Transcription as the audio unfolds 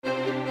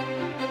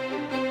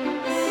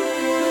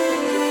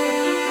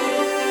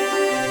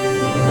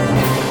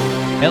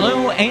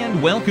Hello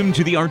and welcome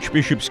to the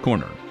Archbishop's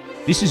Corner.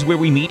 This is where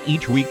we meet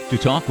each week to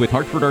talk with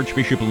Hartford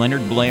Archbishop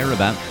Leonard Blair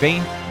about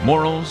faith,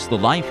 morals, the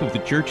life of the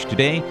church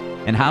today,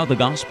 and how the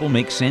gospel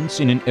makes sense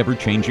in an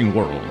ever-changing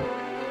world.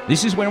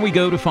 This is where we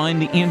go to find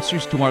the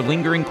answers to our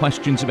lingering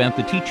questions about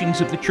the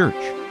teachings of the church,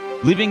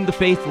 living the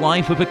faith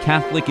life of a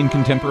Catholic in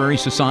contemporary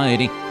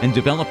society, and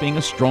developing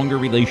a stronger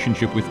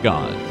relationship with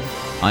God.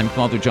 I'm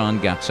Father John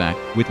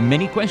Gatsak, with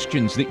many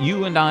questions that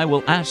you and I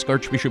will ask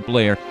Archbishop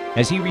Blair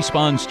as he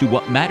responds to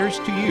what matters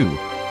to you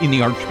in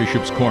the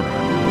Archbishop's Corner.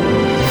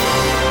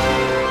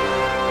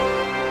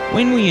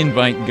 When we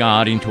invite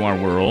God into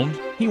our world,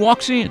 He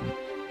walks in.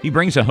 He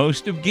brings a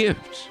host of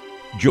gifts: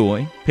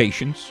 joy,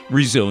 patience,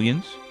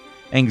 resilience.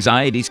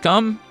 Anxieties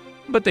come,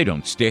 but they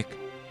don't stick.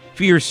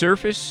 Fears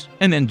surface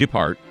and then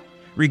depart.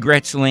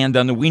 Regrets land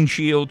on the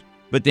windshield,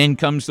 but then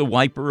comes the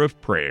wiper of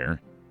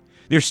prayer.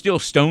 There's still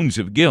stones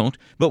of guilt,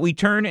 but we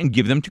turn and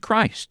give them to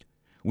Christ.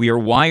 We are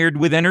wired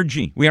with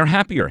energy. We are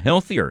happier,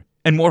 healthier,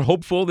 and more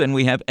hopeful than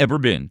we have ever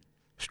been.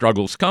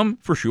 Struggles come,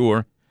 for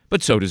sure,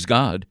 but so does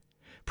God.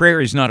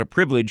 Prayer is not a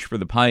privilege for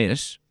the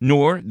pious,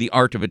 nor the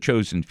art of a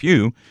chosen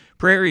few.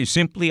 Prayer is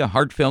simply a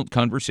heartfelt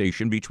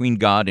conversation between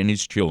God and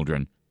His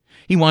children.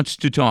 He wants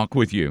to talk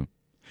with you.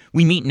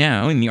 We meet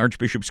now in the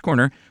Archbishop's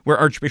Corner, where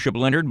Archbishop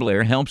Leonard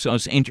Blair helps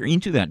us enter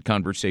into that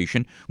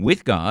conversation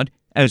with God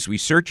as we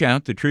search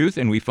out the truth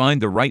and we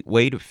find the right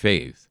way to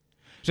faith.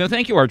 So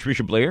thank you,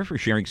 Archbishop Blair, for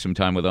sharing some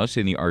time with us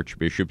in the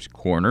Archbishop's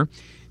Corner.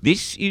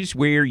 This is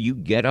where you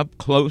get up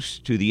close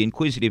to the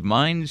inquisitive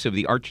minds of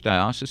the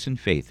Archdiocesan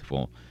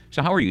faithful.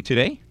 So how are you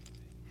today?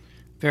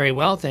 Very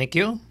well, thank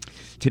you.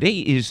 Today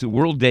is the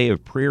World Day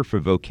of Prayer for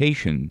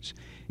Vocations,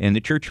 and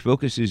the Church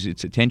focuses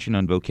its attention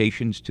on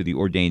vocations to the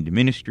ordained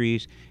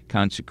ministries,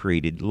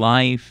 consecrated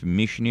life,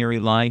 missionary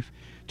life.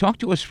 Talk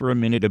to us for a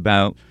minute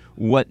about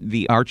what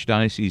the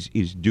Archdiocese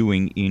is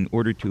doing in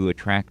order to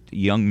attract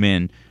young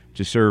men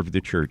to serve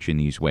the Church in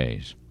these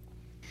ways.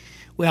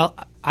 Well,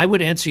 I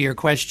would answer your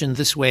question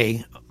this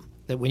way,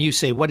 that when you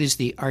say, what is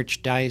the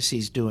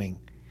Archdiocese doing?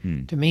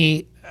 To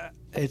me,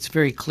 it's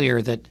very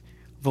clear that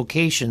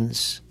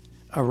vocations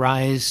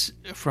arise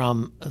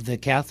from the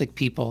Catholic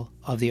people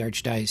of the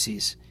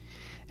Archdiocese.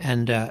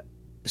 And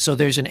so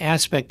there's an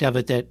aspect of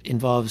it that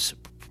involves,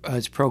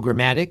 it's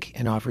programmatic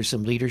and offers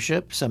some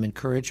leadership, some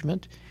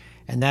encouragement.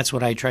 And that's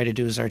what I try to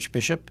do as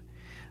Archbishop.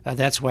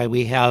 That's why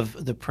we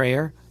have the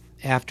prayer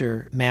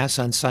after Mass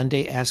on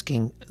Sunday,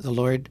 asking the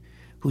Lord,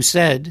 who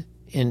said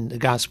in the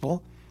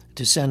Gospel,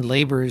 to send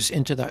laborers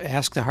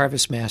ask the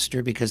harvest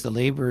master, because the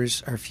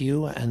laborers are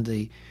few and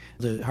the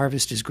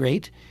harvest is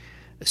great.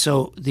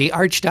 So the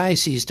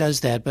Archdiocese does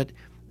that, but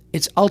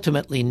it's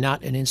ultimately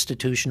not an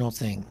institutional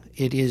thing.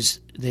 It is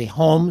the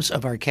homes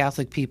of our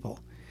Catholic people,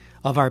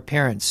 of our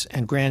parents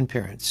and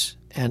grandparents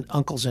and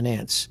uncles and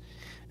aunts,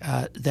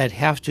 that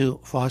have to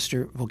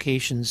foster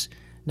vocations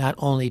not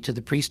only to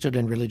the priesthood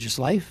and religious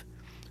life,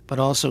 but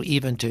also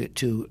even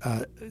to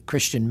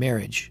Christian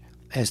marriage,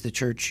 as the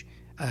Church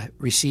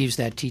receives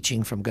that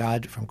teaching from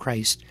God, from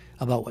Christ,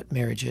 about what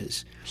marriage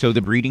is. So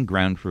the breeding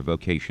ground for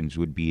vocations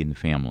would be in the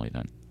family,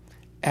 then?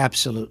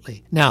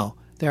 Absolutely. Now,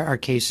 there are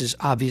cases,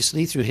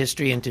 obviously, through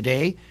history and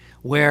today,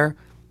 where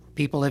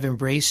people have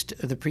embraced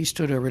the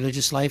priesthood or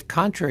religious life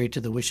contrary to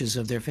the wishes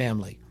of their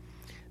family.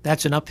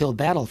 That's an uphill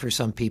battle for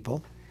some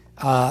people.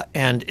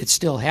 And it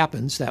still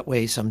happens that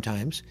way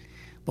sometimes.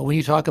 But when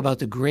you talk about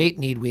the great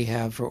need we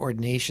have for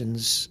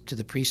ordinations to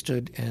the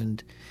priesthood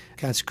and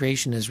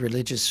consecration as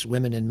religious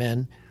women and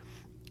men,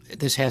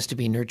 this has to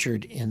be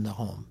nurtured in the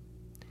home.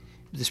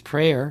 This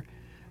prayer,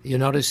 you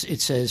notice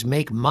it says,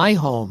 make my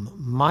home,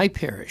 my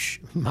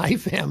parish, my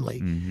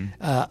family. Mm-hmm.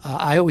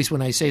 I always,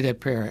 when I say that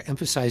prayer,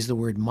 emphasize the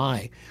word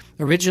my.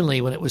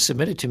 Originally, when it was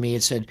submitted to me,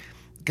 it said,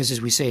 because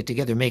as we say it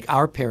together, make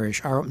our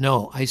parish, our.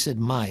 No, I said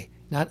my,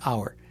 not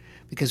our.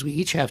 Because we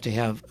each have to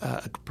have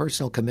a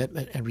personal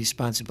commitment and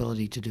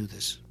responsibility to do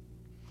this.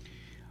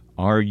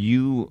 Are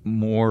you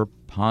more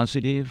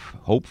positive,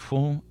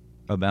 hopeful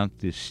about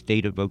the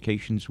state of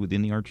vocations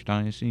within the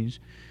Archdiocese?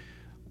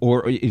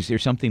 Or is there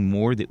something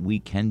more that we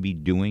can be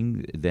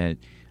doing that,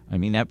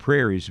 that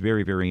prayer is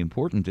very, very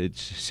important,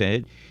 it's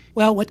said.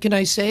 Well, what can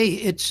I say?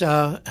 It's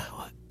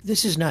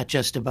this is not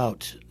just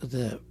about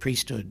the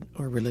priesthood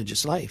or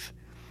religious life.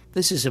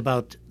 This is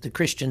about the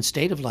Christian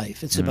state of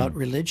life. It's about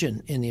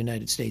religion in the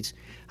United States.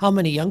 How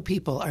many young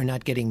people are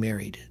not getting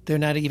married? They're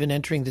not even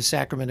entering the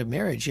sacrament of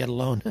marriage, yet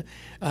alone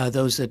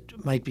those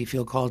that might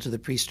feel called to the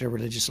priesthood or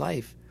religious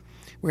life.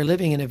 We're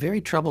living in a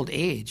very troubled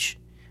age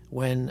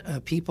when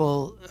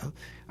people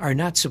are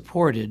not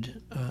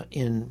supported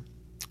in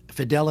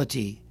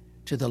fidelity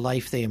to the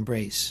life they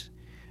embrace.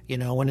 You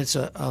know, when it's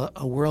a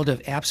world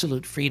of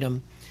absolute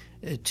freedom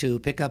to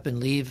pick up and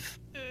leave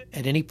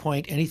at any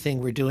point, anything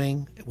we're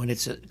doing, when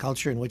it's a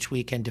culture in which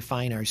we can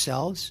define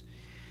ourselves,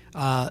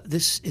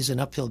 this is an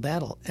uphill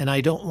battle. And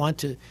I don't want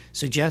to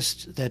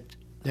suggest that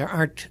there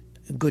aren't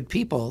good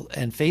people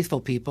and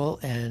faithful people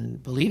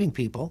and believing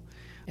people,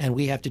 and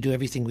we have to do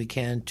everything we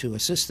can to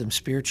assist them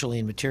spiritually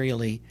and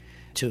materially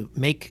to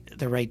make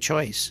the right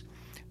choice.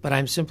 But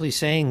I'm simply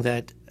saying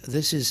that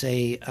this is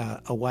a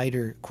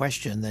wider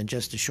question than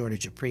just a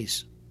shortage of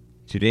priests.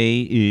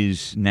 Today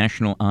is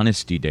National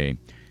Honesty Day,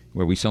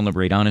 where we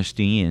celebrate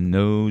honesty and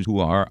those who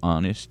are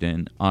honest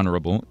and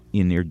honorable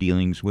in their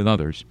dealings with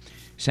others.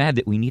 Sad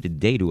that we need a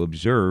day to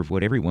observe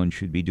what everyone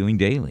should be doing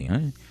daily, huh?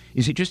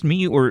 Is it just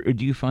me, or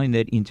do you find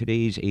that in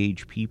today's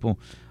age people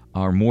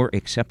are more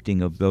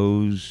accepting of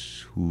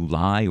those who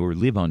lie or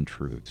live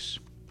untruths?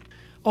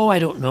 Oh, I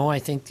don't know. I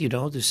think,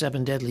 the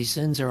 7 deadly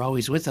sins are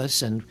always with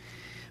us, and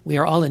we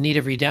are all in need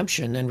of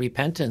redemption and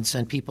repentance,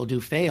 and people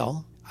do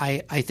fail.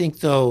 I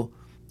think, though,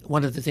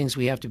 one of the things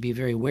we have to be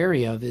very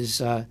wary of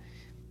is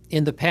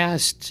in the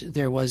past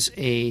there was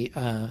a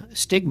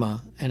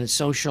stigma and a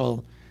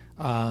social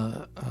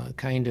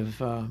kind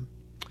of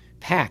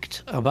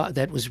pact about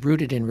that was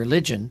rooted in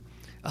religion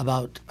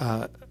about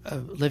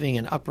living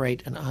an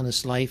upright and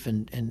honest life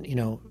and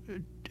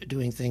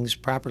doing things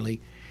properly.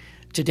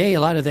 Today,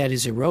 a lot of that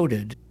is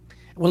eroded.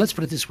 Well, let's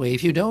put it this way.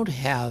 If you don't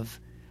have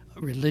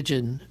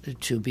religion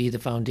to be the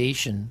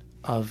foundation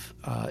of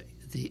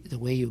the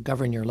way you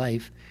govern your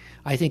life,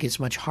 I think it's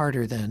much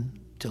harder then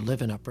to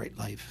live an upright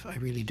life. I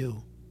really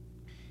do.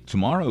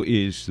 Tomorrow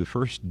is the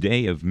first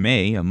day of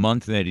May, a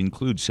month that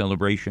includes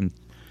celebration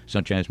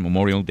such as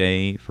Memorial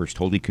Day, First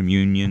Holy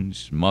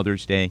Communions,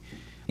 Mother's Day,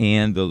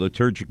 and the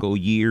liturgical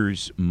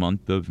year's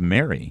month of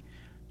Mary.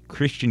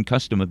 Christian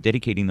custom of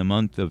dedicating the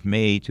month of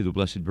May to the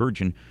Blessed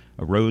Virgin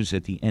arose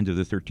at the end of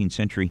the 13th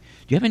century. Do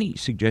you have any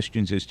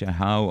suggestions as to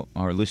how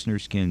our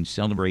listeners can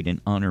celebrate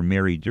and honor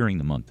Mary during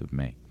the month of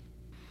May?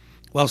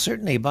 Well,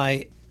 certainly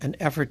by an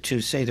effort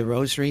to say the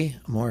Rosary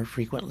more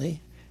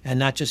frequently, and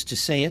not just to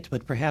say it,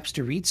 but perhaps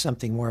to read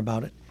something more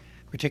about it,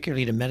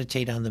 particularly to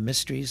meditate on the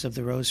mysteries of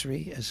the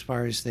Rosary as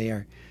far as they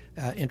are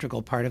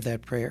integral part of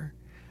that prayer.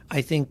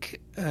 I think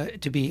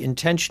to be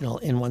intentional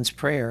in one's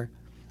prayer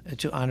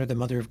to honor the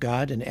Mother of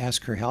God and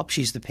ask her help.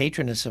 She's the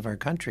patroness of our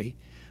country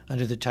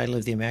under the title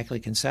of the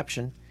Immaculate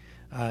Conception.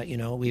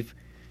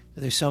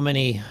 There's so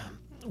many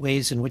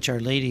ways in which Our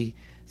Lady,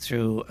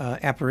 through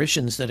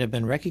apparitions that have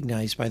been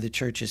recognized by the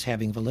Church as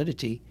having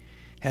validity,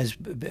 has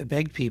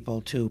begged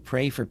people to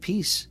pray for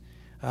peace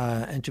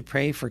and to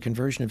pray for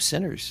conversion of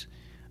sinners.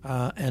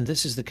 And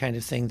this is the kind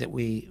of thing that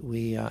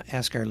we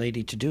ask Our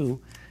Lady to do.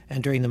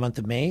 And during the month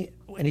of May,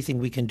 anything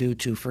we can do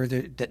to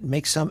further, that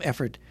make some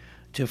effort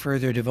to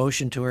further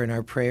devotion to her in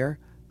our prayer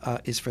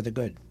is for the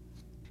good.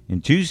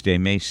 And Tuesday,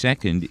 May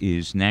 2nd,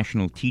 is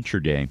National Teacher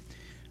Day,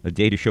 a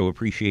day to show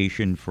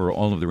appreciation for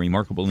all of the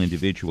remarkable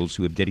individuals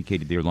who have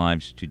dedicated their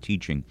lives to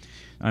teaching.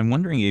 I'm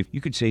wondering if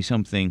you could say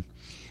something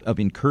of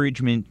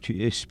encouragement,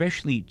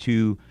 especially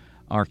to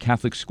our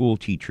Catholic school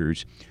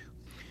teachers.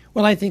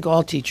 Well, I think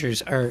all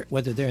teachers are,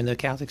 whether they're in the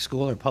Catholic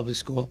school or public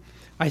school,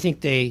 I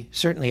think they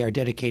certainly are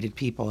dedicated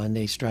people and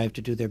they strive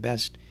to do their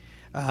best.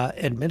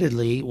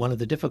 Admittedly, one of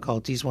the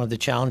difficulties, one of the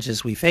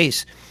challenges we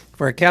face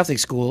for our Catholic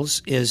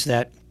schools is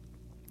that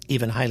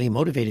even highly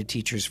motivated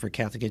teachers for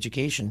Catholic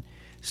education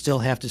still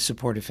have to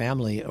support a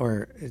family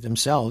or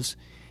themselves.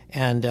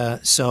 And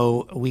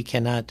so we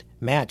cannot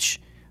match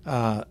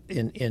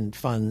in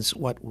funds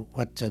what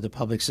the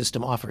public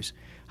system offers.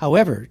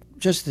 However,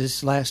 just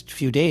this last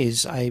few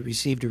days, I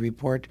received a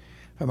report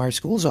from our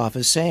school's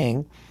office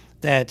saying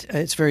that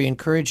it's very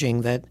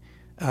encouraging that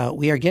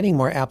we are getting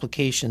more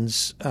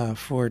applications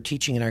for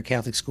teaching in our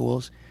Catholic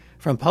schools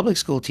from public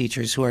school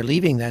teachers who are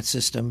leaving that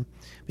system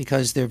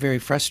because they're very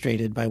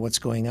frustrated by what's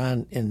going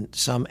on in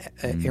some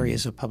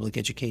areas of public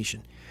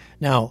education.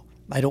 Now,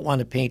 I don't want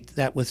to paint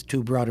that with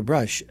too broad a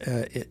brush.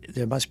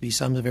 There must be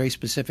some very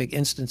specific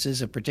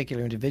instances of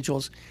particular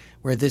individuals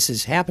where this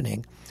is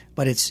happening,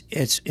 but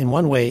it's in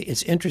one way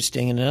it's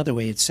interesting, and in another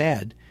way it's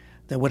sad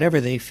that whatever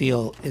they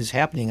feel is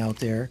happening out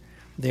there,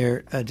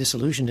 they're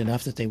disillusioned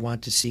enough that they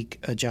want to seek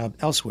a job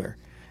elsewhere.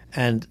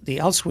 And the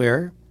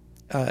elsewhere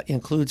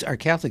includes our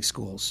Catholic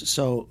schools.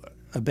 So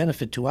a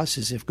benefit to us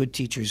is if good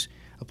teachers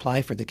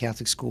apply for the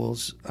Catholic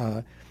schools,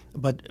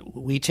 but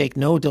we take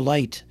no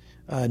delight,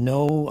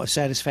 no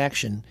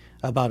satisfaction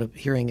about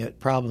hearing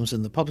problems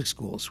in the public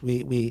schools.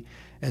 We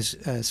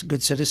as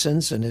good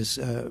citizens and as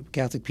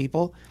Catholic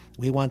people,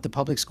 we want the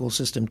public school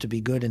system to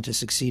be good and to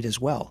succeed as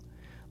well.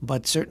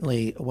 But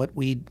certainly what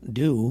we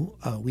do,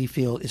 we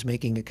feel, is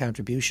making a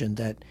contribution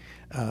that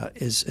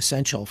is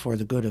essential for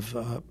the good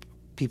of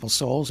people's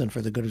souls and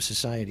for the good of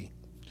society.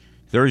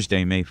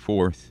 Thursday, May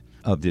 4th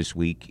of this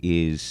week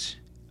is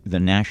the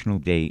National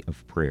Day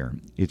of Prayer.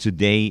 It's a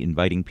day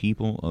inviting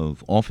people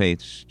of all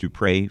faiths to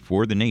pray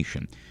for the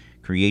nation,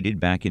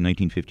 created back in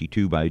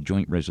 1952 by a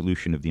joint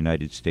resolution of the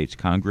United States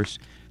Congress,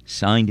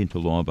 signed into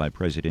law by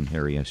President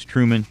Harry S.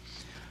 Truman.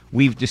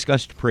 We've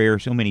discussed prayer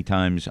so many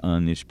times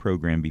on this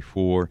program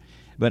before,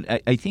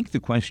 but I think the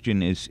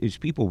question is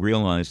people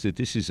realize that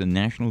this is a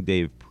National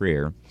Day of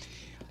Prayer.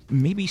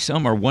 Maybe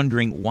some are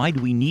wondering, why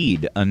do we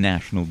need a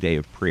National Day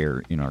of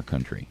Prayer in our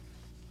country?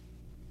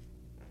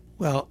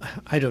 Well,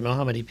 I don't know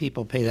how many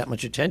people pay that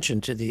much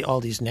attention to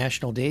all these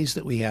national days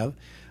that we have.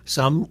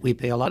 Some we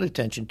pay a lot of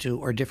attention to,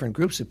 or different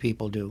groups of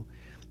people do.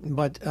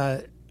 But,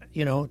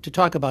 to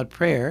talk about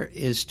prayer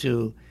is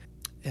to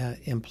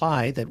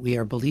imply that we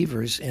are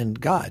believers in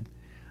God.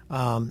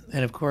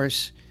 And of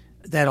course,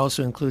 that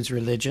also includes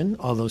religion,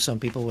 although some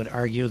people would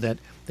argue that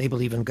they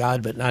believe in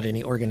God but not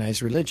any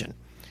organized religion.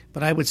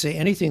 But I would say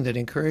anything that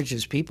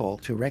encourages people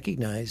to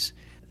recognize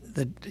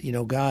that,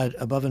 God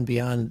above and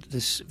beyond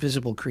this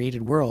visible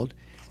created world,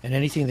 and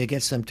anything that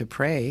gets them to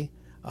pray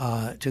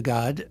to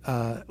God,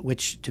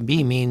 which to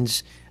me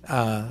means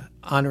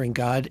honoring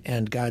God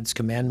and God's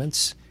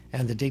commandments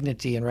and the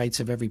dignity and rights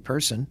of every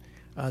person,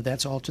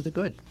 that's all to the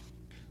good.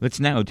 Let's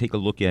now take a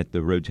look at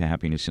the road to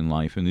happiness in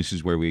life, and this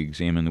is where we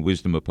examine the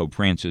wisdom of Pope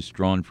Francis,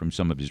 drawn from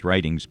some of his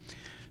writings.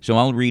 So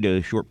I'll read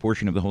a short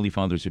portion of the Holy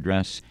Father's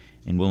address,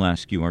 and we'll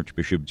ask you,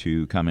 Archbishop,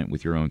 to comment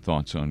with your own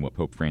thoughts on what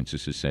Pope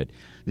Francis has said.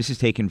 This is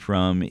taken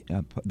from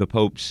the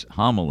Pope's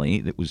homily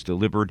that was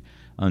delivered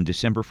on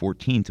December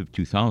 14th of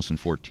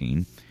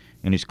 2014,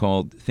 and is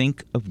called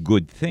Think of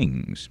Good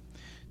Things.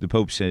 The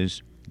Pope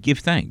says, "Give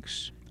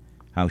thanks.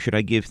 How should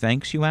I give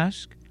thanks, you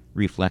ask?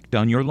 Reflect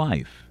on your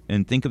life,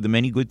 and think of the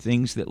many good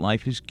things that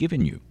life has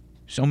given you.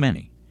 So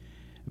many.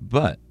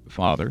 But,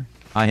 Father,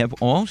 I have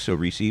also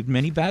received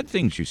many bad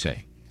things, you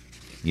say.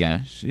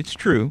 Yes, it's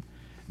true,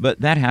 but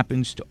that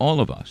happens to all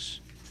of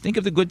us. Think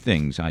of the good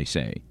things, I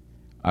say.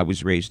 I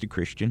was raised a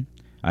Christian.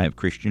 I have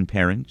Christian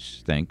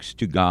parents. Thanks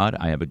to God,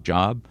 I have a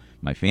job.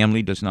 My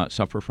family does not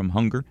suffer from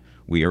hunger.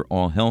 We are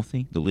all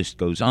healthy. The list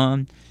goes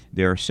on.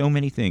 There are so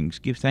many things.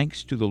 Give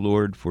thanks to the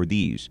Lord for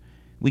these.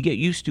 We get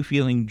used to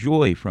feeling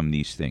joy from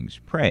these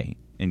things. Pray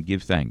and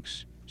give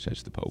thanks,"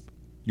 says the Pope.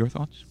 Your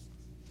thoughts?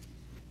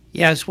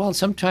 Yes, well,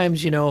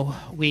 sometimes,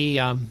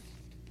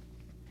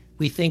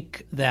 we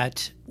think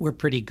that we're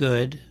pretty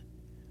good,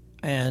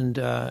 and,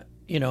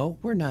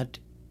 we're not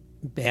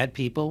bad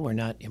people, we're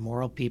not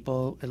immoral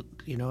people,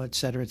 et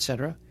cetera, et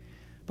cetera.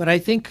 But I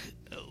think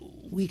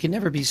we can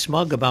never be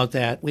smug about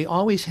that. We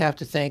always have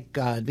to thank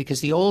God,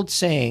 because the old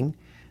saying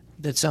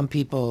that some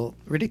people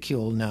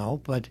ridicule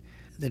now, but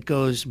that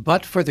goes,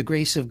 "But for the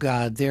grace of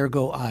God, there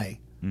go I."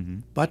 Mm-hmm.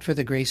 But for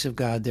the grace of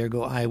God, there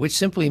go I, which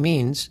simply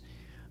means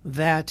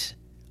that,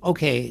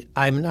 okay,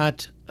 I'm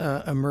not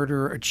a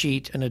murderer, a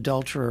cheat, an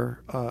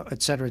adulterer,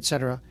 et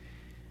cetera,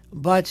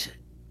 but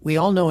we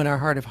all know in our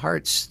heart of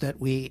hearts that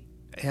we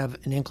have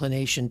an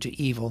inclination to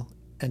evil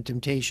and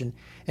temptation.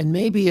 And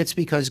maybe it's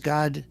because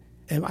God,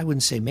 and I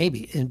wouldn't say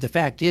maybe, and the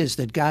fact is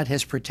that God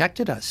has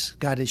protected us.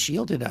 God has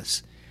shielded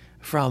us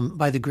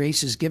by the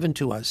graces given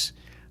to us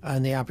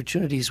and the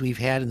opportunities we've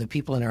had and the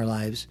people in our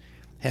lives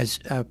has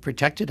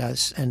protected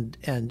us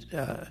and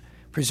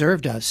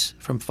preserved us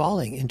from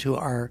falling into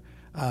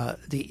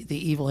the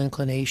evil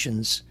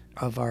inclinations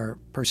of our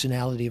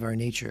personality, of our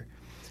nature.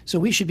 So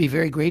we should be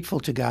very grateful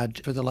to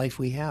God for the life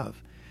we have.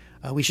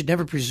 We should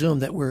never presume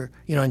that we're,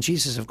 and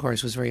Jesus, of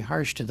course, was very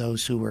harsh to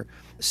those who were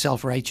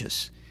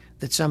self-righteous,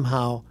 that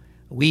somehow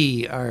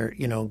we are,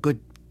 good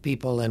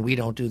people and we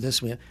don't do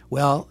this.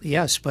 Well,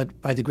 yes,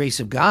 but by the grace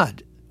of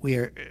God,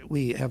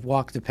 we have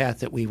walked the path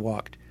that we've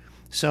walked.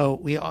 So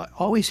we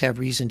always have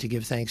reason to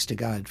give thanks to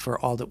God for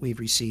all that we've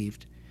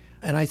received.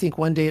 And I think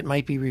one day it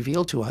might be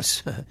revealed to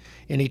us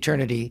in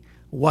eternity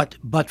what,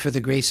 but for the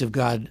grace of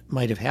God,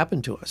 might have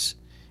happened to us.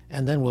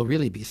 And then we'll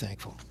really be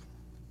thankful.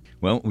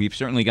 Well, we've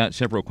certainly got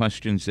several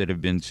questions that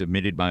have been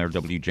submitted by our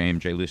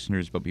WJMJ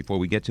listeners, but before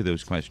we get to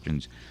those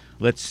questions,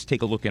 let's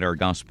take a look at our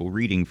gospel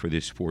reading for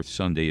this fourth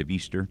Sunday of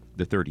Easter,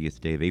 the 30th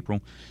day of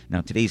April.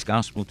 Now, today's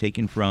gospel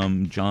taken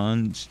from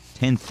John's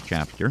 10th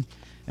chapter.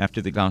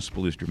 After the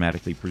gospel is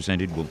dramatically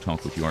presented, we'll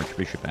talk with you,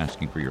 Archbishop,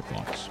 asking for your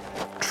thoughts.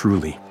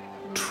 Truly,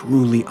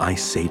 truly I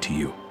say to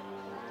you,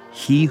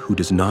 he who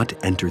does not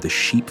enter the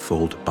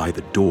sheepfold by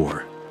the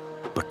door,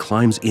 but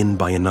climbs in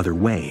by another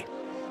way,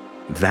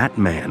 that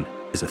man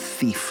is a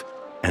thief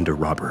and a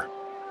robber.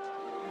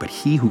 But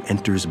he who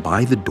enters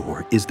by the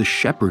door is the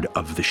shepherd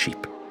of the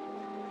sheep.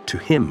 To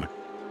him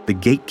the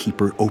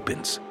gatekeeper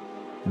opens.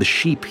 The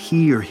sheep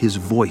hear his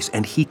voice,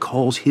 and he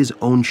calls his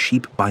own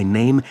sheep by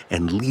name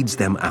and leads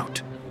them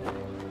out.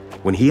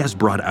 When he has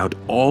brought out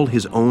all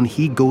his own,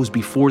 he goes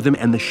before them,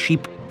 and the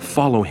sheep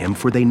follow him,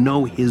 for they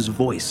know his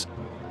voice.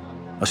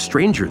 A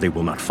stranger they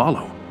will not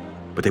follow,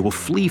 but they will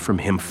flee from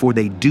him, for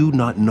they do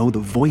not know the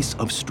voice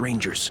of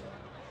strangers.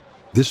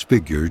 This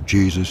figure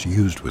Jesus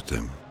used with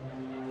them,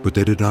 but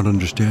they did not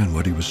understand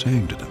what he was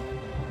saying to them.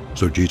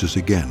 So Jesus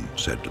again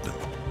said to them,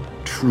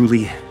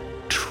 Truly,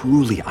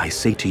 truly I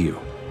say to you,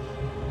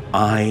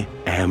 I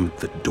am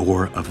the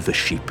door of the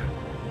sheep.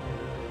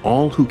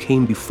 All who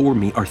came before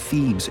me are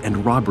thieves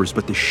and robbers,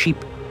 but the sheep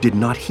did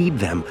not heed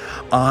them.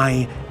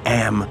 I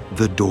am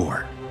the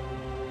door.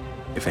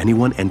 If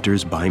anyone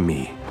enters by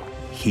me,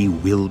 he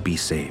will be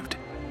saved,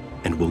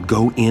 and will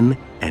go in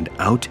and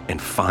out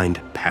and find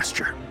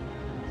pasture.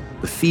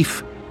 The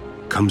thief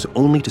comes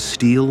only to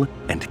steal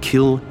and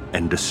kill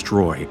and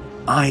destroy.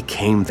 I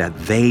came that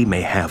they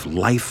may have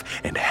life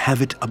and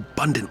have it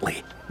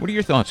abundantly. What are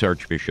your thoughts,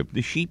 Archbishop?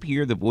 The sheep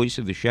hear the voice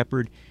of the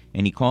shepherd,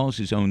 and he calls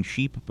his own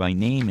sheep by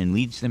name and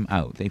leads them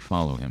out. They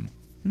follow him.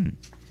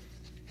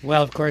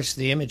 Well, of course,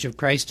 the image of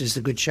Christ as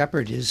the Good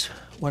Shepherd is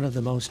one of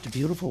the most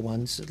beautiful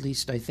ones, at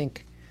least I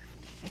think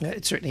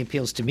It certainly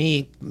appeals to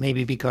me,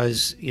 maybe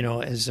because,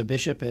 as a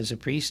bishop, as a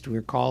priest,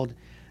 we're called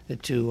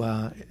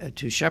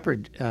to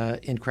shepherd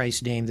in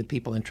Christ's name the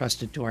people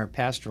entrusted to our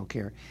pastoral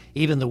care.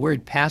 Even the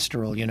word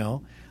pastoral,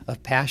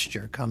 of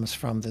pasture, comes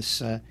from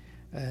this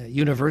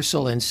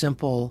universal and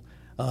simple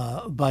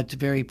but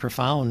very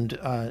profound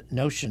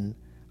notion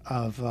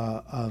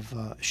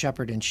of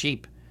shepherd and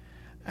sheep.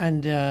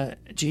 And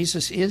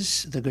Jesus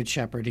is the good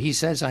shepherd. He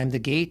says, I'm the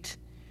gate,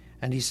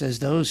 and he says,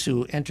 those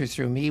who enter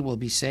through me will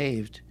be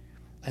saved,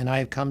 and I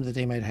have come that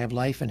they might have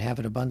life and have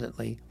it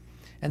abundantly.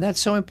 And that's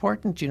so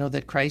important,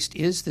 that Christ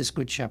is this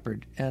good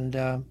shepherd,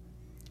 and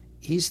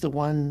he's the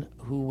one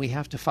who we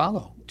have to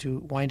follow to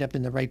wind up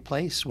in the right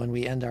place when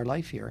we end our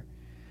life here.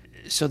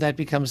 So that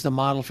becomes the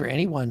model for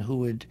anyone who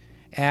would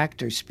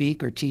act or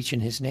speak or teach in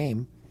his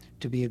name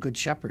to be a good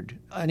shepherd.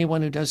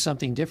 Anyone who does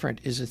something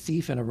different is a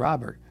thief and a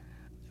robber.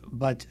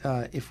 But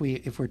if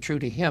we're true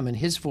to him and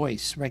his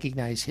voice,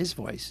 recognize his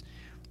voice,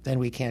 then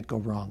we can't go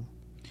wrong.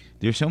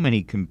 There's so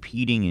many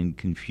competing and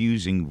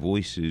confusing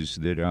voices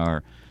that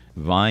are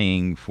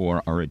vying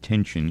for our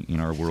attention in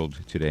our world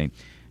today.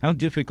 How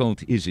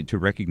difficult is it to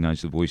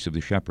recognize the voice of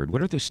the shepherd?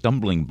 What are the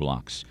stumbling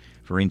blocks,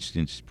 for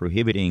instance,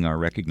 prohibiting our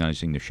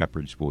recognizing the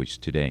shepherd's voice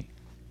today?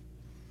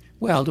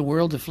 Well, the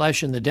world, the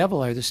flesh, and the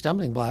devil are the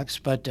stumbling blocks,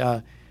 but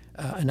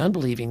an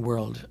unbelieving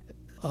world,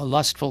 a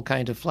lustful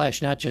kind of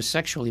flesh, not just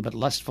sexually, but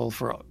lustful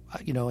for,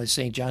 as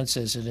St. John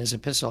says in his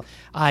epistle,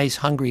 eyes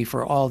hungry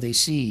for all they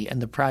see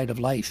and the pride of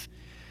life.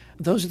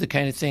 Those are the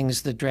kind of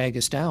things that drag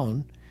us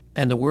down,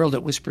 and the world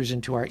that whispers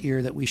into our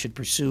ear that we should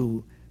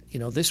pursue,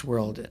 this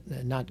world,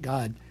 not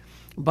God.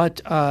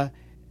 But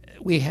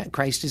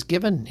Christ has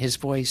given his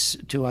voice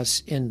to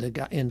us in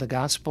the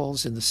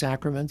Gospels, in the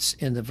sacraments,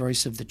 in the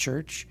voice of the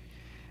Church,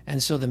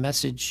 and so the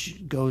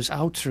message goes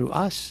out through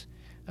us.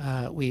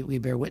 We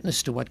bear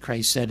witness to what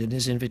Christ said in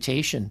his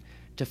invitation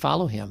to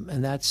follow him,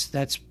 and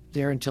that's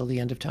there until the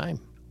end of time.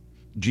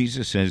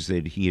 Jesus says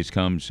that he has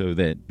come so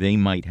that they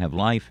might have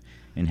life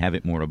and have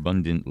it more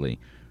abundantly.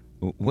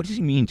 What does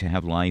he mean to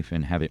have life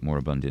and have it more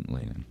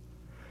abundantly, then?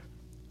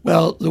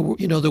 Well,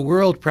 the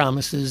world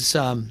promises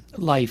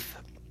life,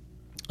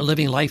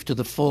 living life to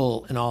the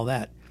full and all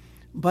that.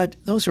 But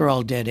those are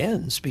all dead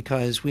ends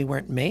because we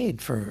weren't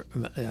made for,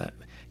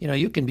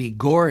 you can be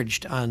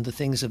gorged on the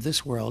things of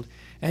this world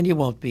and you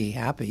won't be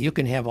happy. You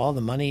can have all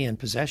the money and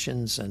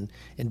possessions and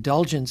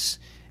indulgence,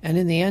 and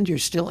in the end you're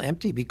still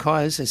empty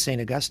because, as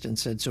St. Augustine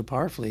said so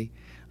powerfully,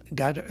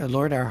 God,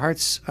 Lord, our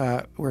hearts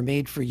were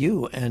made for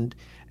you, and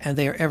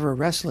they are ever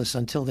restless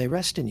until they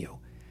rest in you.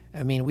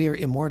 I mean, we are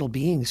immortal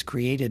beings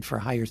created for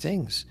higher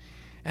things.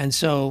 And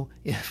so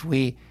if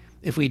we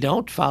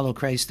don't follow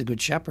Christ the Good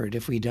Shepherd,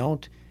 if we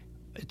don't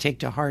take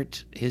to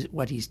heart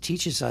what he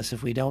teaches us,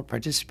 if we don't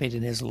participate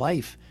in his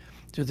life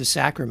through the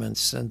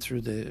sacraments and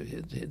through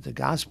the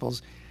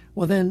Gospels,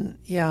 well then,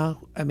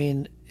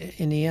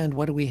 in the end,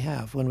 what do we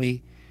have when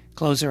we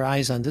close our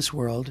eyes on this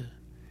world?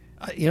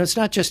 It's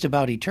not just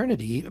about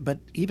eternity, but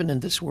even in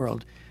this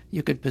world,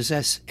 you could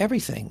possess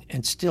everything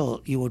and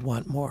still you would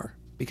want more,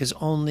 because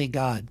only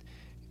God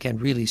can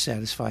really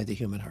satisfy the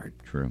human heart.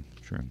 True.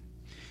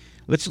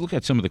 Let's look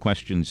at some of the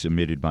questions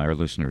submitted by our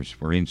listeners.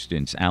 For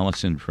instance,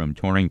 Allison from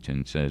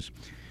Torrington says,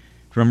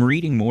 from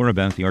reading more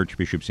about the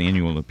Archbishop's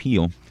annual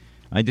appeal,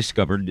 I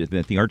discovered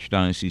that the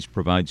Archdiocese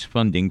provides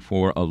funding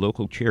for a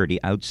local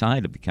charity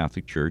outside of the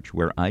Catholic Church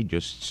where I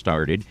just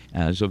started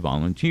as a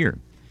volunteer.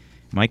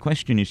 My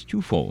question is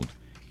twofold.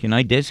 Can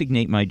I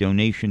designate my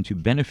donation to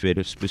benefit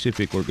a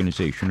specific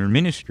organization or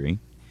ministry?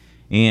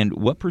 And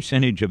what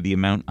percentage of the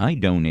amount I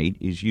donate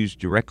is used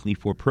directly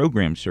for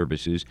program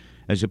services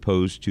as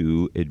opposed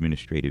to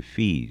administrative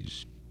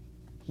fees?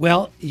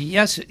 Well,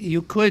 yes,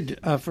 you could,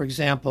 for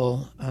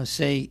example,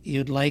 say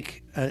you'd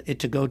like it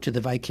to go to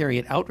the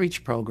Vicariate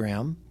Outreach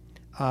Program,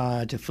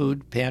 to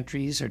food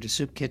pantries or to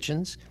soup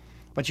kitchens.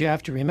 But you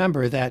have to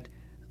remember that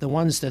the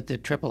ones that the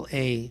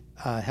AAA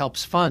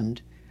helps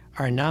fund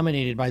are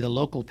nominated by the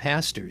local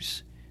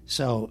pastors.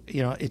 So,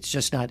 it's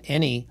just not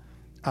any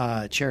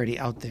charity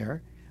out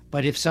there.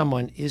 But if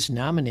someone is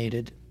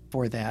nominated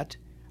for that,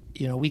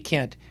 we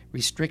can't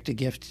restrict a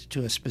gift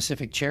to a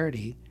specific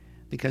charity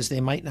because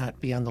they might not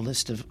be on the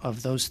list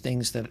of those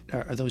things that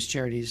are those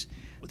charities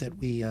that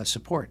we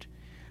support.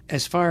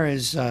 As far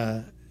as,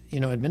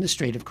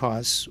 administrative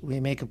costs, we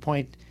make a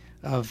point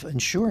of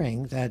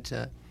ensuring that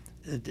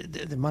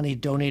the money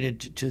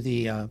donated to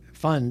the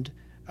fund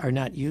are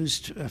not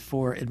used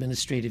for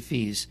administrative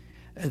fees.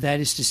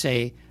 That is to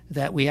say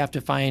that we have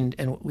to find,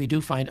 and we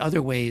do find,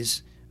 other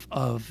ways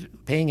of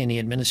paying any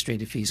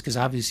administrative fees, because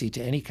obviously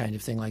to any kind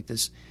of thing like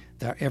this,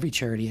 every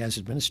charity has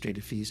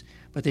administrative fees,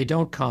 but they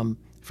don't come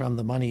from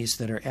the monies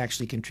that are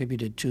actually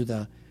contributed to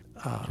the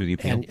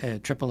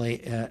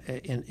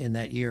AAA in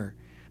that year.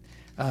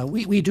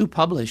 We do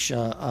publish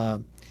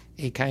a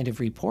kind of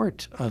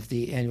report of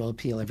the annual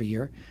appeal every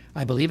year.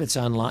 I believe it's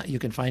online. You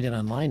can find it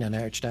online on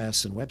our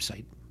Archdiocesan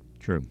website.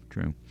 True.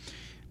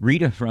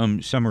 Rita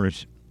from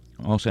Summers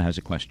also has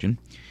a question.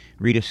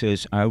 Rita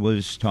says, I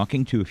was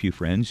talking to a few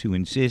friends who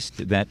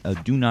insist that a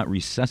do not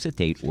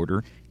resuscitate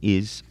order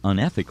is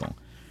unethical.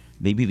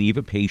 They believe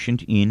a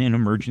patient in an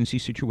emergency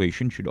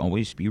situation should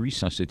always be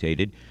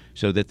resuscitated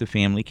so that the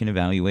family can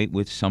evaluate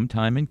with some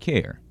time and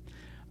care.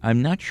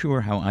 I'm not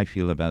sure how I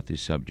feel about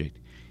this subject.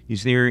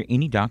 Is there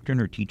any doctrine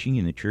or teaching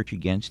in the Church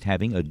against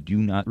having a do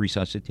not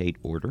resuscitate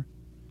order?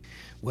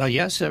 Well,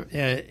 yes,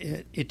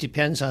 it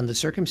depends on the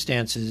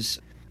circumstances.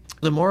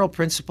 The moral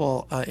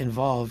principle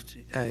involved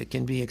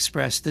can be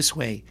expressed this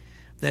way,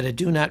 that a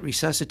do not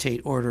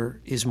resuscitate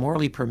order is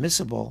morally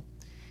permissible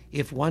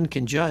if one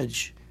can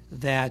judge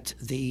that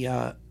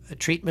the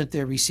treatment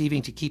they're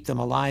receiving to keep them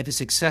alive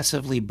is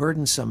excessively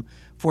burdensome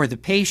for the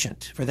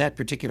patient, for that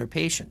particular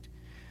patient,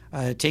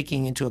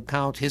 taking into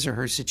account his or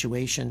her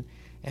situation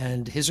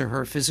and his or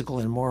her physical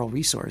and moral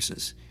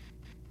resources.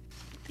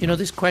 You know,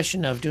 this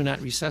question of do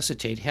not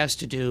resuscitate has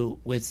to do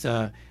with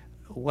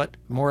what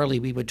morally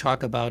we would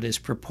talk about as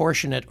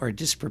proportionate or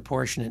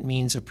disproportionate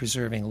means of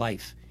preserving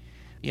life.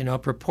 You know,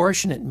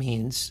 proportionate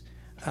means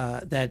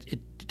that it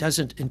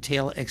doesn't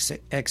entail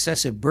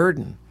excessive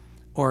burden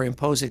or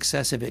impose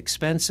excessive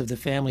expense of the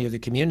family or the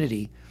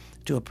community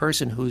to a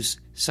person who's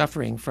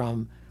suffering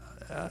from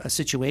a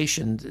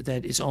situation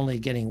that is only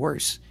getting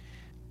worse.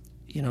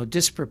 You know,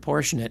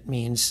 disproportionate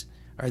means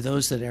are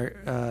those that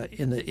are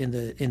in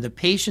the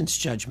patient's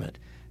judgment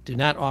do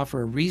not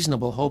offer a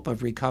reasonable hope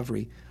of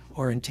recovery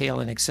or entail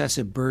an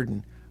excessive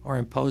burden or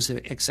impose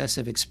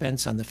excessive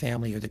expense on the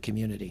family or the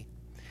community.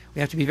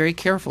 We have to be very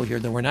careful here,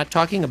 though. We're not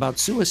talking about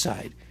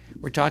suicide.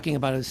 We're talking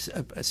about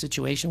a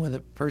situation where the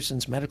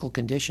person's medical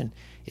condition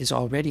is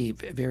already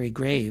very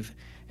grave.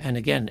 And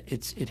again,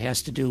 it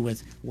has to do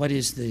with what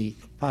is the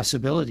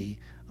possibility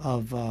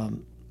of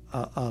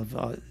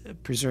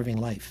preserving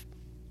life.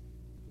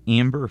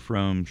 Amber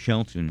from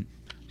Shelton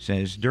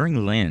says,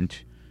 during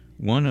Lent,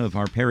 one of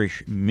our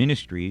parish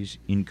ministries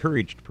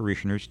encouraged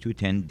parishioners to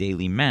attend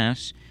daily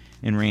Mass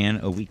and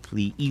ran a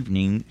weekly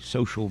evening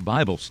social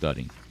Bible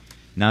study.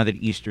 Now that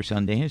Easter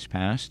Sunday has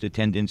passed,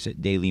 attendance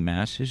at daily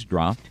Mass has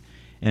dropped,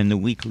 and the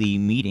weekly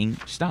meeting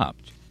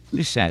stopped.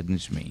 This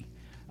saddens me.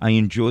 I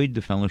enjoyed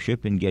the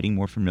fellowship and getting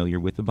more familiar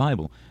with the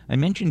Bible. I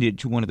mentioned it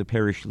to one of the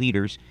parish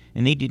leaders,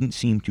 and they didn't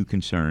seem too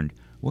concerned.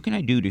 What can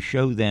I do to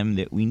show them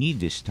that we need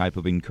this type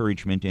of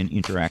encouragement and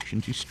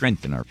interaction to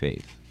strengthen our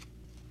faith?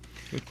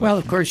 Well,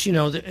 of course, you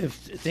know, if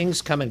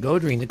things come and go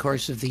during the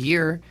course of the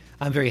year,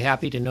 I'm very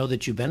happy to know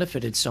that you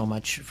benefited so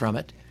much from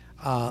it.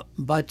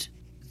 But,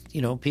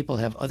 you know, people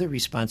have other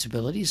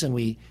responsibilities, and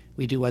we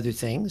do other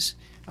things.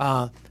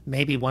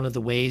 Maybe one of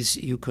the ways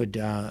you could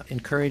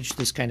encourage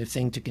this kind of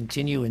thing to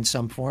continue in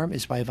some form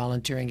is by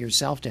volunteering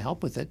yourself to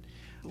help with it.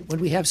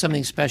 When we have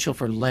something special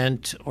for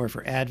Lent or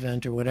for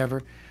Advent or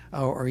whatever,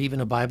 or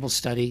even a Bible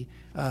study,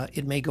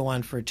 it may go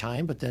on for a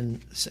time, but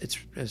then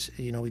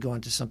we go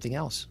on to something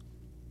else.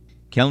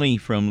 Kelly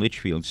from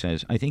Litchfield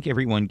says, I think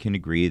everyone can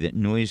agree that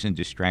noise and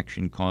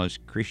distraction cause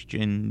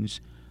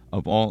Christians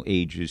of all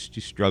ages to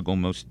struggle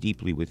most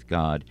deeply with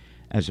God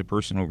as a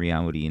personal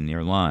reality in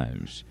their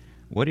lives.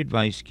 What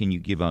advice can you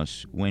give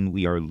us when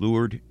we are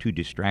lured to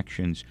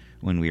distractions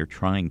when we are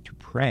trying to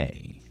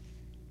pray?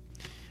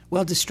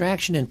 Well,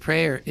 distraction in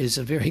prayer is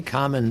a very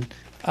common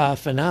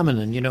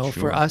phenomenon. You know,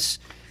 Sure. For us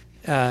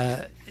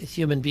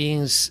human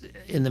beings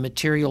in the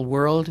material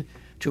world,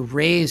 to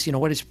raise, you know,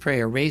 what is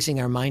prayer? Raising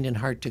our mind and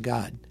heart to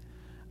God.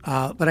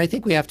 But I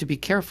think we have to be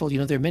careful. You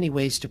know, there are many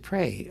ways to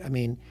pray. I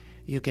mean,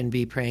 you can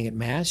be praying at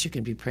Mass. You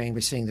can be praying by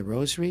saying the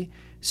Rosary,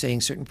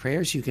 saying certain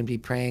prayers. You can be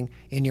praying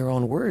in your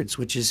own words,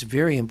 which is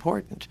very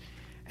important.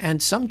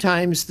 And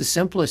sometimes the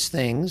simplest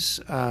things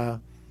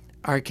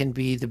can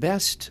be the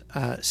best,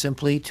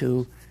 simply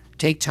to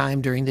take time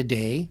during the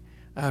day,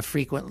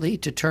 frequently,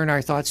 to turn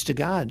our thoughts to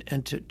God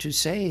and to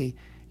say,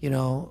 you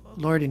know,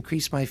 Lord,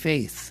 increase my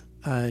faith.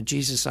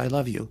 Jesus, I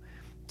love you.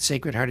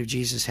 Sacred Heart of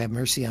Jesus, have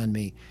mercy on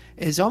me.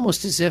 It's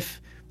almost as if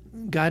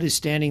God is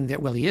standing there.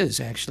 Well, he is,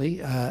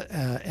 actually,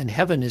 and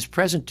heaven is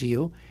present to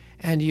you.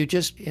 And you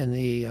just, in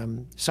the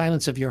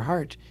silence of your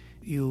heart,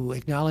 you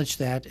acknowledge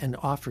that and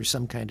offer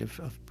some kind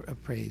of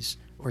praise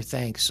or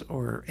thanks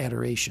or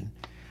adoration.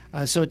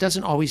 So it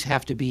doesn't always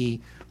have to be,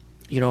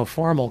 you know, a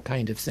formal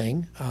kind of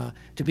thing.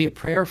 To be a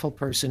prayerful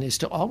person is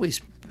to always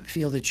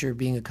feel that you're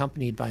being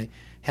accompanied by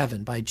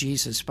heaven, by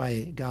Jesus, by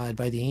God,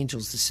 by the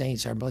angels, the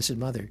saints, our Blessed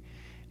Mother,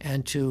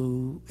 and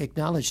to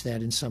acknowledge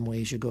that in some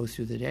way as you go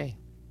through the day.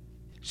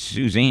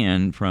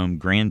 Suzanne from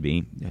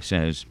Granby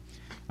says,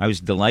 I was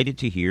delighted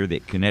to hear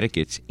that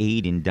Connecticut's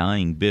aid in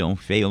dying bill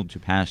failed to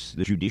pass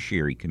the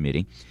Judiciary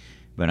Committee,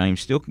 but I am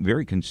still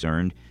very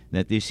concerned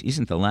that this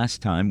isn't the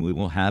last time we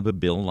will have a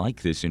bill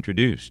like this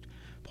introduced.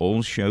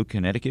 Polls show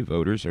Connecticut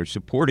voters are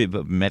supportive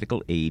of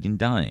medical aid in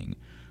dying.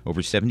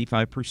 Over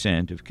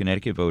 75% of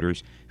Connecticut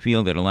voters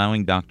feel that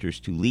allowing doctors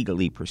to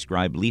legally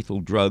prescribe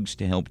lethal drugs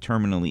to help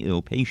terminally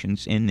ill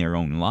patients end their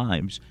own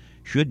lives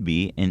should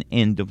be an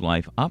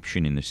end-of-life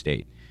option in the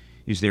state.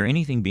 Is there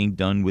anything being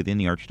done within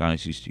the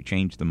Archdiocese to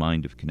change the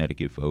mind of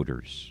Connecticut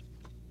voters?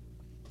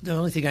 The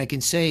only thing I can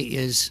say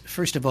is,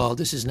 first of all,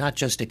 this is not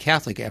just a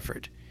Catholic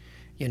effort.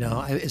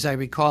 As I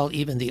recall,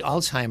 even the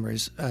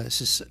Alzheimer's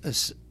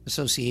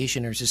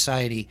Association or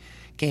Society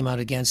came out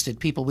against it.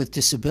 People with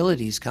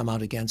disabilities come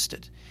out against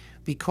it.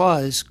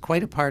 Because,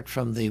 quite apart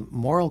from the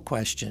moral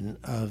question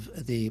of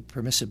the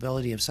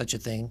permissibility of such a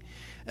thing,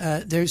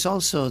 there's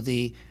also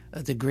the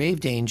grave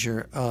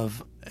danger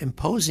of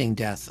imposing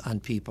death on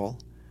people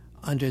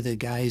under the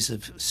guise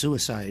of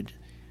suicide.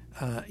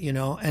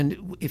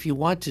 And if you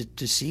want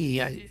to see,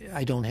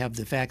 I don't have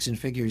the facts and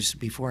figures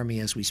before me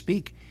as we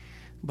speak,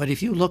 but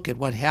if you look at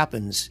what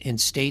happens in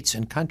states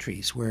and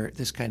countries where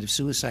this kind of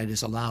suicide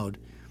is allowed,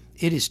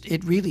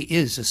 it really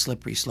is a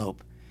slippery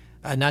slope.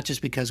 Not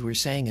just because we're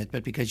saying it,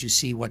 but because you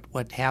see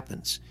what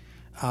happens.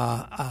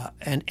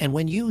 And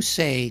when you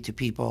say to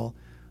people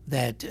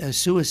that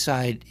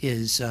suicide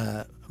is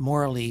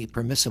morally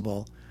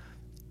permissible,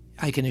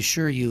 I can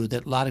assure you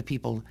that a lot of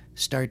people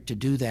start to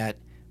do that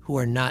who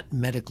are not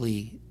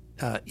medically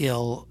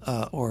ill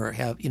or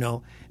have,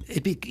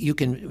 you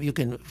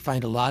can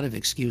find a lot of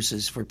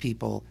excuses for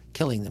people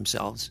killing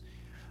themselves.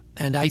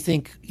 And I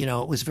think,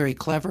 it was very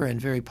clever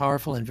and very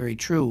powerful and very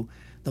true,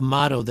 the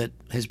motto that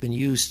has been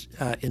used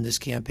in this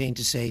campaign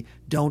to say,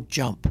 don't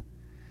jump.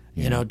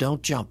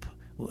 Don't jump.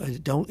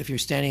 If you're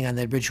standing on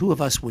that bridge, who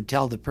of us would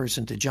tell the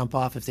person to jump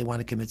off if they want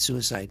to commit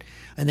suicide?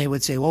 And they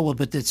would say, well,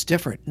 but it's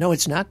different. No,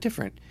 it's not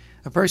different.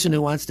 A person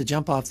who wants to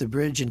jump off the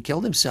bridge and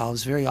kill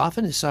themselves very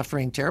often is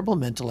suffering terrible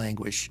mental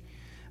anguish,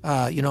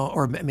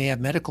 or may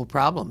have medical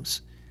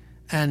problems.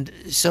 And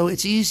so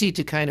it's easy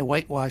to kind of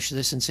whitewash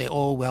this and say,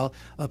 oh, well,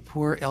 a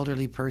poor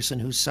elderly person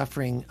who's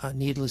suffering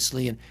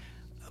needlessly.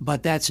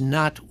 But that's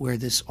not where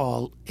this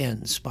all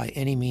ends by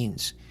any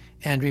means.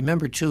 And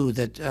remember, too,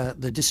 that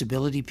the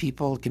disability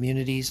people,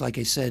 communities, like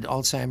I said,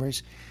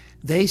 Alzheimer's,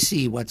 they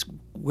see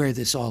where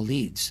this all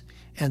leads.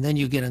 And then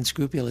you get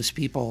unscrupulous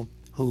people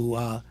who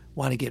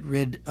want to get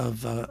rid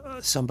of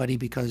somebody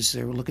because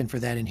they're looking for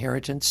that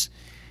inheritance.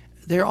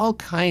 There are all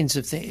kinds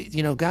of things.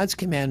 God's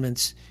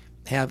commandments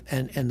have,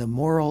 and the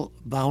moral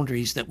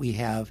boundaries that we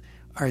have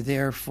are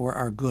there for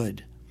our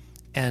good.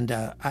 And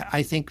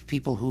I think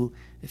people who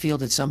feel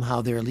that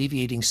somehow they're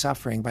alleviating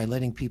suffering by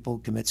letting people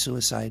commit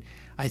suicide,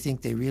 I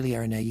think they really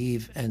are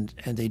naive and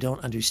they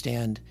don't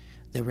understand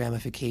the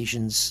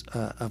ramifications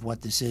of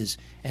what this is.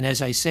 And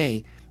as I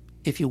say,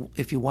 if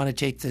you want to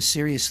take this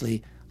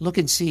seriously, look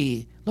at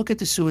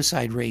the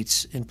suicide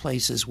rates in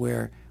places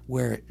where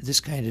this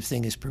kind of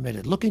thing is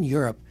permitted. Look in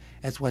Europe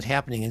at what's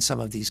happening in some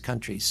of these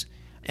countries,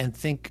 and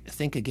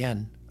think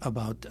again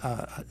about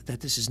that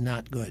this is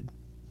not good.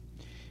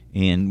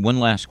 And one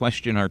last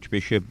question,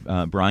 Archbishop.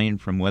 Brian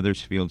from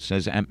Wethersfield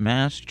says, at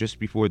Mass, just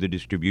before the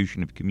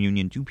distribution of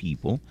communion to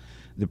people,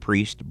 the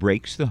priest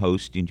breaks the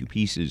host into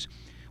pieces.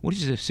 What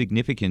is the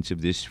significance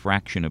of this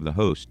fraction of the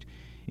host?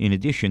 In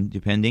addition,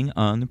 depending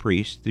on the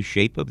priest, the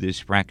shape of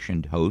this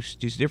fractioned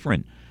host is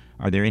different.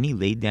 Are there any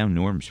laid-down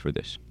norms for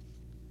this?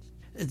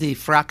 The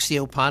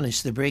fractio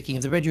panis, the breaking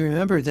of the bread. You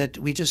remember that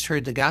we just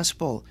heard the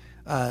gospel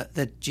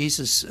that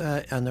Jesus,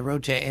 on the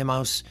road to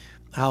Emmaus,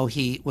 how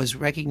he was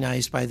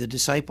recognized by the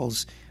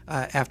disciples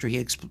after he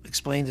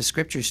explained the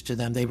scriptures to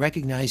them. They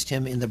recognized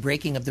him in the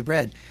breaking of the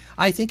bread.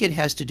 I think it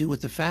has to do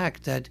with the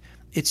fact that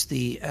it's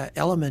the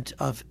element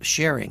of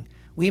sharing.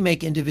 We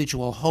make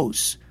individual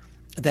hosts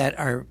that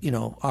are,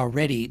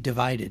 already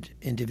divided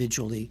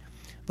individually.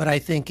 But I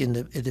think in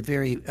the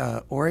very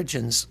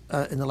origins,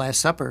 in the Last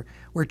Supper,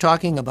 we're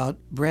talking about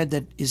bread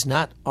that is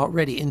not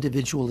already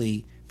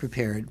individually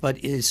prepared,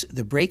 but is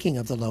the breaking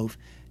of the loaf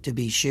to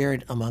be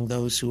shared among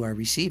those who are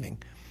receiving.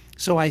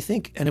 So I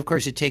think, and of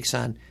course it takes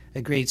on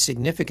a great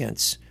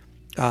significance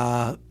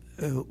in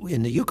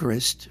the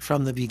Eucharist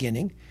from the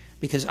beginning,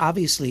 because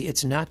obviously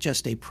it's not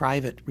just a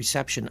private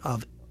reception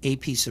of a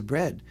piece of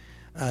bread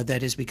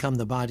that has become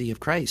the body of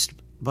Christ,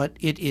 but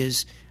it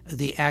is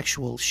the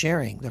actual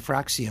sharing, the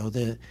fractio,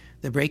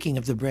 the breaking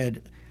of the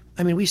bread.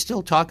 I mean, we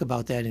still talk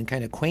about that in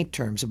kind of quaint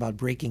terms about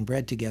breaking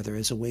bread together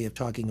as a way of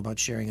talking about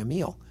sharing a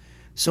meal.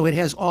 So it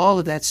has all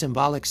of that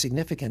symbolic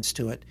significance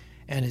to it,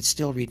 and it's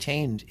still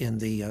retained in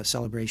the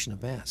celebration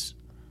of Mass.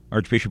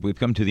 Archbishop, we've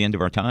come to the end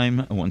of our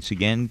time. Once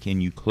again, can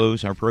you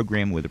close our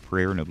program with a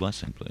prayer and a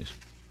blessing, please?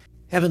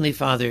 Heavenly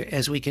Father,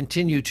 as we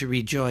continue to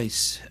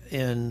rejoice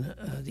in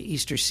the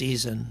Easter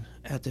season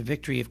at the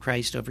victory of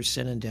Christ over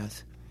sin and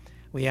death,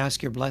 we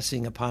ask your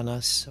blessing upon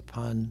us,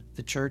 upon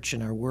the Church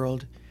and our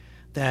world,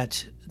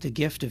 that the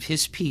gift of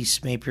his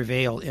peace may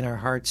prevail in our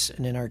hearts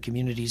and in our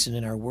communities and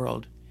in our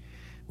world.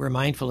 We're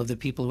mindful of the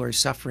people who are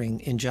suffering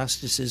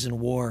injustices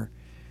and war,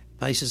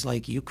 places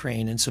like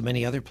Ukraine and so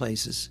many other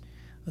places,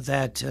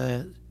 that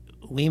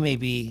we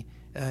may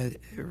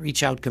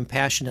reach out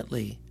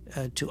compassionately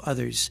to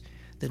others,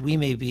 that we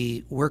may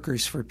be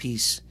workers for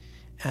peace,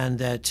 and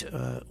that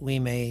we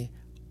may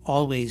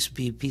always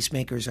be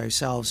peacemakers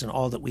ourselves in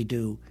all that we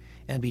do,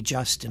 and be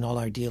just in all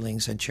our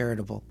dealings and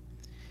charitable.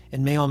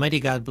 And may Almighty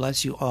God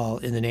bless you all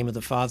in the name of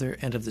the Father,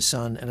 and of the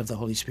Son, and of the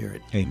Holy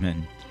Spirit.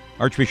 Amen.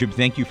 Archbishop,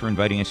 thank you for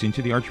inviting us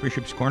into the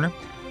Archbishop's Corner.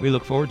 We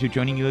look forward to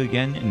joining you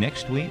again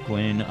next week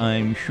when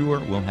I'm sure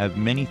we'll have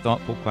many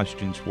thoughtful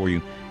questions for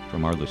you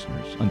from our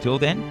listeners. Until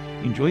then,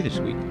 enjoy this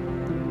week.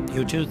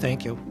 You too.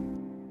 Thank you.